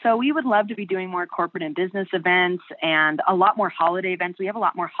 So we would love to be doing more corporate and business events and a lot more holiday events. We have a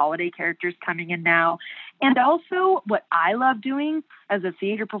lot more holiday characters coming in now. And also what I love doing as a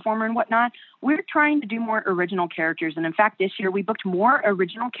theater performer and whatnot, we're trying to do more original characters. And in fact, this year we booked more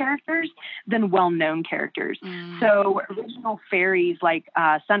original characters than well-known characters. So original fairies like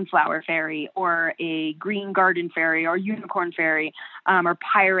Sunflower Fairy or a Green Garden Fairy or Unicorn Fairy or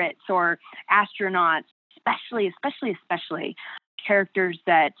pirates or astronauts, especially characters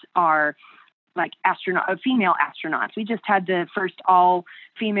that are like female astronauts. We just had the first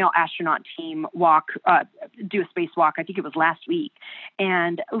all-female astronaut team do a spacewalk. I think it was last week.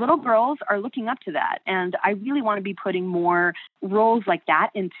 And little girls are looking up to that. And I really want to be putting more roles like that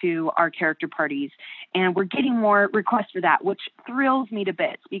into our character parties. And we're getting more requests for that, which thrills me to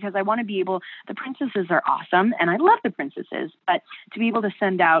bits because I want to be the princesses are awesome, and I love the princesses, but to be able to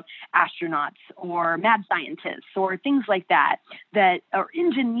send out astronauts or mad scientists or things like that or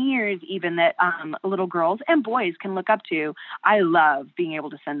engineers even that little girls and boys can look up to. I love being able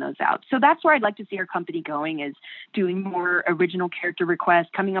to send those out. So that's where I'd like to see our company going, is doing more original character requests,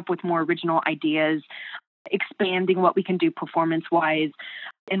 coming up with more original ideas, expanding what we can do performance-wise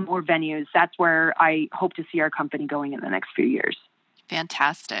in more venues. That's where I hope to see our company going in the next few years.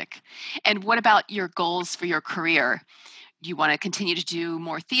 Fantastic. And what about your goals for your career? Do you want to continue to do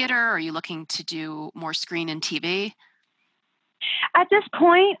more theater? Or are you looking to do more screen and TV? At this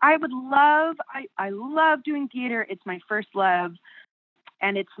point, I love doing theater. It's my first love.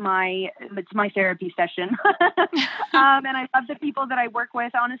 and it's my therapy session. And I love the people that I work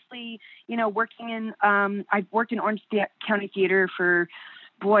with. Honestly, working in I've worked in Orange County Theater for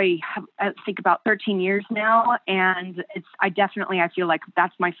I think about 13 years now. And I feel like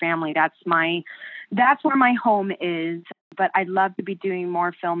that's my family. That's where my home is. But I'd love to be doing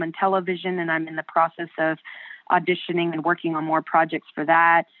more film and television. And I'm in the process of auditioning and working on more projects for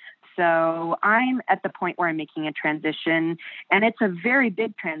that. So I'm at the point where I'm making a transition, and it's a very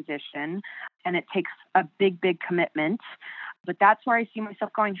big transition, and it takes a big, big commitment. But that's where I see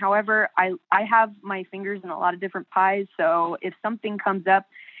myself going. However, I have my fingers in a lot of different pies. So if something comes up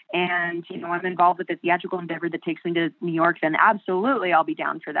and, I'm involved with a theatrical endeavor that takes me to New York, then absolutely I'll be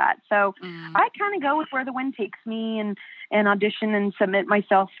down for that. So I kind of go with where the wind takes me and audition and submit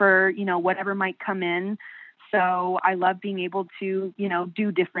myself for, whatever might come in. So I love being able to,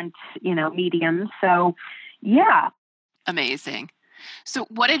 do different, mediums. So yeah. Amazing. So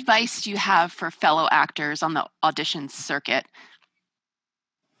what advice do you have for fellow actors on the audition circuit?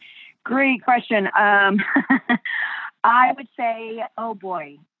 Great question. I would say, oh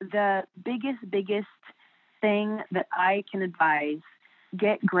boy, the biggest thing that I can advise,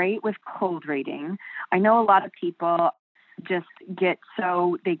 get great with cold reading. I know a lot of people just get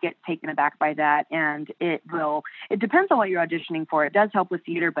taken aback by that, and it depends on what you're auditioning for. It does help with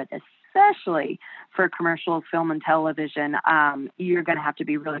theater, but especially for commercials, film, and television, you're going to have to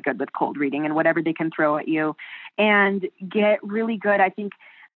be really good with cold reading and whatever they can throw at you, and get really good. I think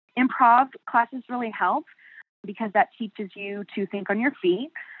improv classes really help because that teaches you to think on your feet.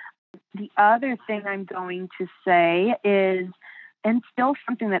 The other thing I'm going to say is, and still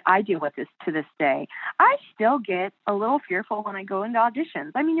something that I deal with to this day, I still get a little fearful when I go into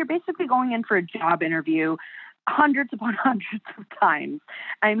auditions. I mean, you're basically going in for a job interview hundreds upon hundreds of times.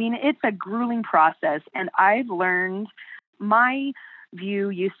 I mean, it's a grueling process, and I've learned, my view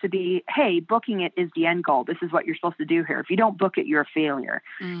used to be, hey, booking it is the end goal. This is what you're supposed to do here. If you don't book it, you're a failure.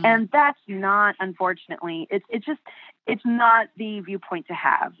 And that's not, unfortunately, it's not the viewpoint to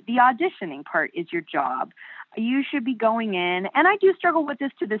have. The auditioning part is your job. You should be going in, and I do struggle with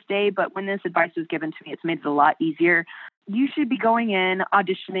this to this day, but when this advice was given to me, it's made it a lot easier. You should be going in,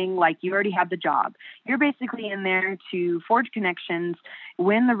 auditioning like you already have the job. You're basically in there to forge connections,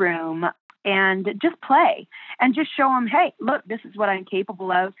 win the room, and just play and just show them, hey, look, this is what I'm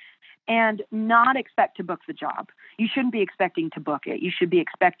capable of, and not expect to book the job. You shouldn't be expecting to book it. You should be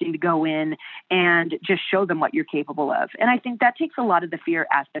expecting to go in and just show them what you're capable of. And I think that takes a lot of the fear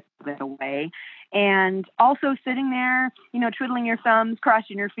aspect of it away. And also sitting there, twiddling your thumbs,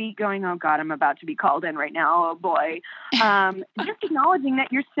 crossing your feet, going, oh God, I'm about to be called in right now. Oh boy. Just acknowledging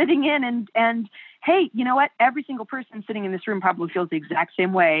that you're sitting in and hey, you know what? Every single person sitting in this room probably feels the exact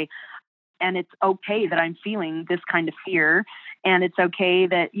same way. And it's okay that I'm feeling this kind of fear. And it's okay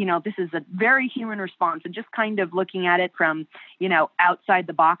that, this is a very human response, and just kind of looking at it from, outside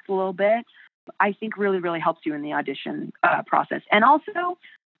the box a little bit, I think really, really helps you in the audition process. And also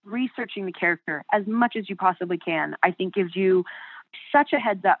researching the character as much as you possibly can, I think gives you such a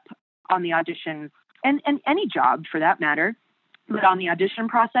heads up on the audition and any job for that matter. But on the audition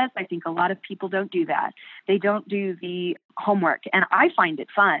process, I think a lot of people don't do that. They don't do the homework, and I find it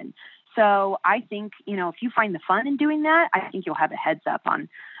fun. So I think, if you find the fun in doing that, I think you'll have a heads up on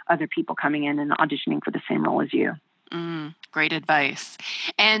other people coming in and auditioning for the same role as you. Great advice.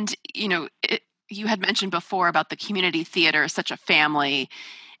 And, you had mentioned before about the community theater, such a family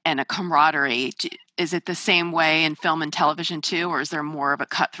and a camaraderie. Is it the same way in film and television too, or is there more of a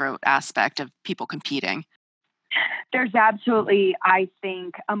cutthroat aspect of people competing? There's absolutely, I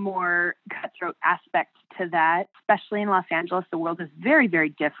think, a more cutthroat aspect to that, especially in Los Angeles. The world is very, very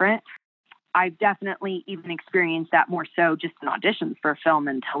different. I've definitely even experienced that more so just in auditions for film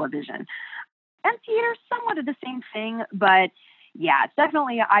and television. And theater, somewhat of the same thing, but yeah, it's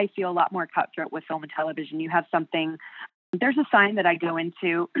definitely, I feel a lot more cutthroat with film and television. You have something, there's a sign that I go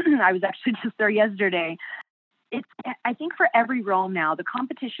into. I was actually just there yesterday. I think for every role now, the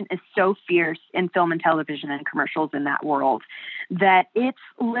competition is so fierce in film and television and commercials in that world that it's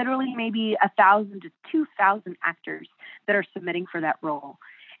literally maybe 1,000 to 2,000 actors that are submitting for that role.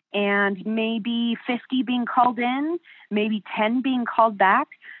 And maybe 50 being called in, maybe 10 being called back.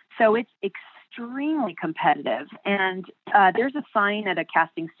 So it's extremely competitive. And there's a sign at a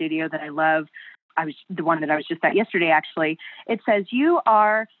casting studio that I love. The one that I was just at yesterday, actually. It says, you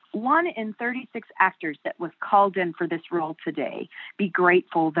are 1 in 36 actors that was called in for this role today. Be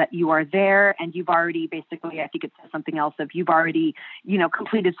grateful that you are there, and you've already basically, I think it says something else of you've already,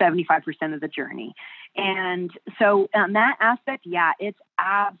 completed 75% of the journey. And so on that aspect, yeah, it's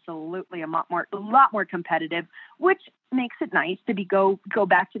absolutely a lot more competitive, which makes it nice to go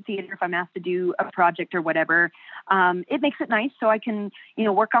back to theater if I'm asked to do a project or whatever. It makes it nice so I can,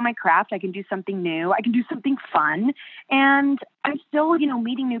 work on my craft. I can do something new. I can do something fun. And I'm still,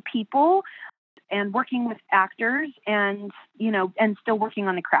 meeting new people and working with actors and, and still working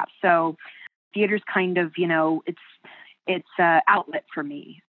on the craft. So theater's kind of, it's an outlet for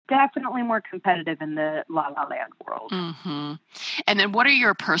me. Definitely more competitive in the La La Land world. Mm-hmm. And then what are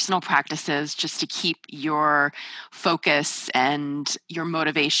your personal practices just to keep your focus and your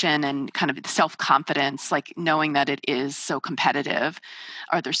motivation and kind of self-confidence, like knowing that it is so competitive?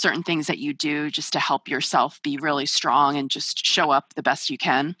 Are there certain things that you do just to help yourself be really strong and just show up the best you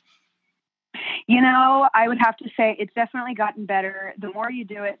can? I would have to say it's definitely gotten better. The more you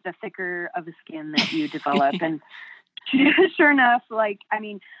do it, the thicker of a skin that you develop. And sure enough,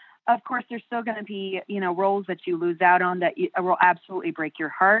 of course, there's still going to be, roles that you lose out on that will absolutely break your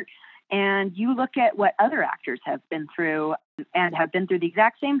heart. And you look at what other actors have been through and have been through the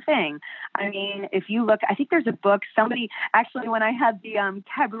exact same thing. I mean, if you look, I think there's a book, somebody actually, when I had the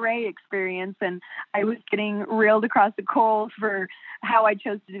cabaret experience and I was getting reeled across the coals for how I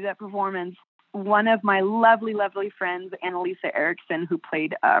chose to do that performance, one of my lovely, lovely friends, Annalisa Erickson, who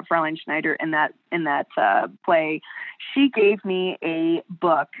played Fraulein Schneider in that play, she gave me a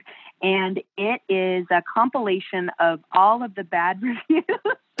book, and it is a compilation of all of the bad reviews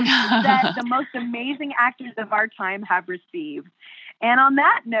that the most amazing actors of our time have received. And on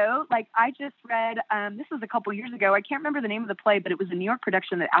that note, I just read, this was a couple years ago, I can't remember the name of the play, but it was a New York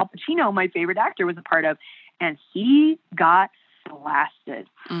production that Al Pacino, my favorite actor, was a part of, and he got blasted.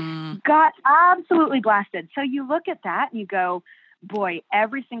 Got absolutely blasted. So you look at that and you go, boy,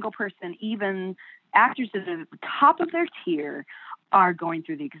 every single person, even actors that are at the top of their tier, are going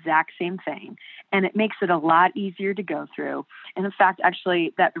through the exact same thing. And it makes it a lot easier to go through. And in fact,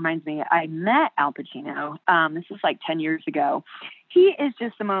 actually, that reminds me, I met Al Pacino. This was 10 years ago. He is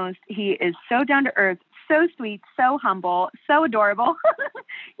just he is so down to earth, so sweet, so humble, so adorable.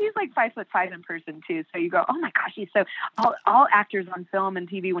 He's 5'5" in person too. So you go, oh my gosh, he's so, all actors on film and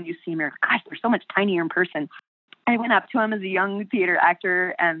TV, when you see him, you're like, gosh, they're so much tinier in person. I went up to him as a young theater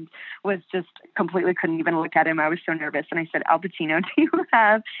actor and was just completely couldn't even look at him. I was so nervous. And I said, Al Pacino, do you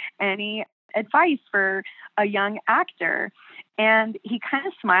have any advice for a young actor? And he kind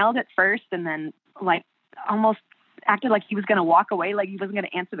of smiled at first and then almost acted like he was going to walk away, like he wasn't going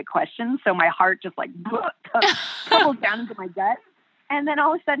to answer the question. So my heart just tumbled down into my gut. And then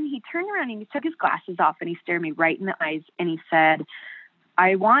all of a sudden he turned around and he took his glasses off and he stared me right in the eyes and he said,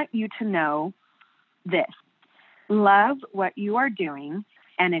 I want you to know this. Love what you are doing.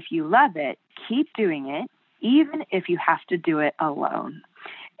 And if you love it, keep doing it, even if you have to do it alone.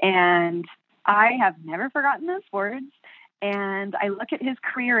 And I have never forgotten those words. And I look at his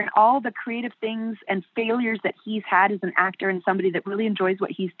career and all the creative things and failures that he's had as an actor and somebody that really enjoys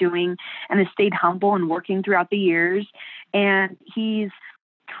what he's doing and has stayed humble and working throughout the years. And he's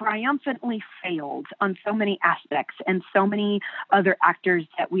triumphantly failed on so many aspects, and so many other actors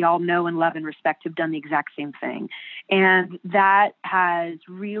that we all know and love and respect have done the exact same thing. And that has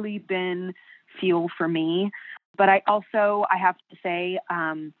really been fuel for me. But I have to say,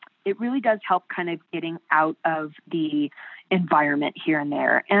 it really does help kind of getting out of the environment here and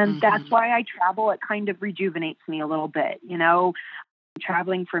there. And that's why I travel. It kind of rejuvenates me a little bit.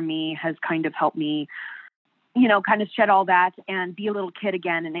 Traveling for me has kind of helped me, kind of shed all that and be a little kid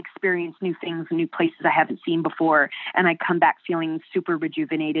again and experience new things and new places I haven't seen before. And I come back feeling super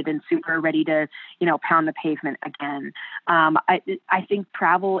rejuvenated and super ready to, pound the pavement again. I think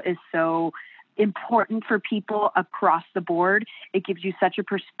travel is so important for people across the board. It gives you such a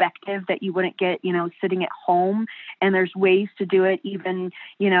perspective that you wouldn't get, sitting at home. And there's ways to do it even,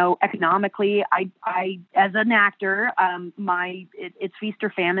 economically. I as an actor, it's feast or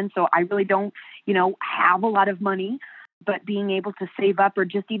famine. So I really don't, have a lot of money, but being able to save up or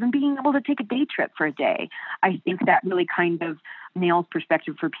just even being able to take a day trip for a day, I think that really kind of nails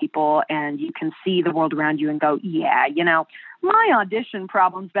perspective for people. And you can see the world around you and go, yeah, my audition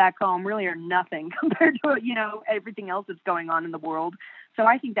problems back home really are nothing compared to, everything else that's going on in the world. So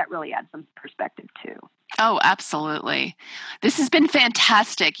I think that really adds some perspective too. Oh, absolutely. This has been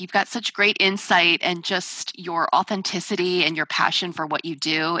fantastic. You've got such great insight and just your authenticity and your passion for what you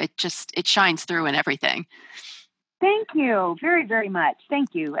do. It shines through in everything. Thank you very, very much.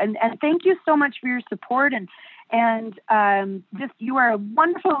 Thank you. And thank you so much for your support and just you are a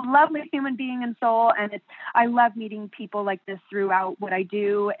wonderful, lovely human being and soul. And I love meeting people like this throughout what I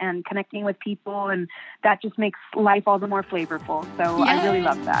do and connecting with people. And that just makes life all the more flavorful. So Yay. I really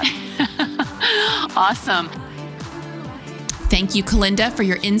love that. Awesome. Thank you, Kalinda, for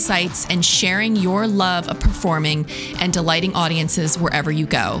your insights and sharing your love of performing and delighting audiences wherever you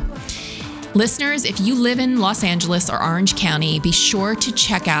go. Listeners, if you live in Los Angeles or Orange County, be sure to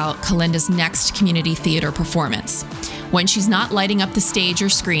check out Kalinda's next community theater performance. When she's not lighting up the stage or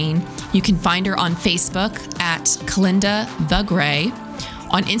screen, you can find her on Facebook at Kalinda the Gray,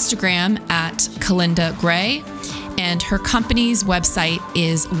 on Instagram at Kalinda Gray, and her company's website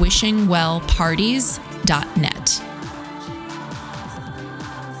is wishingwellparties.net.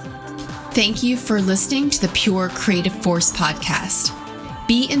 Thank you for listening to the Pure Creative Force podcast.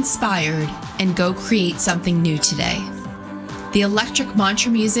 Be inspired and go create something new today. The electric mantra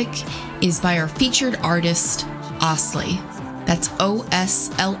music is by our featured artist, Oslee. That's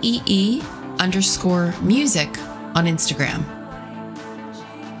OSLEE_music on Instagram.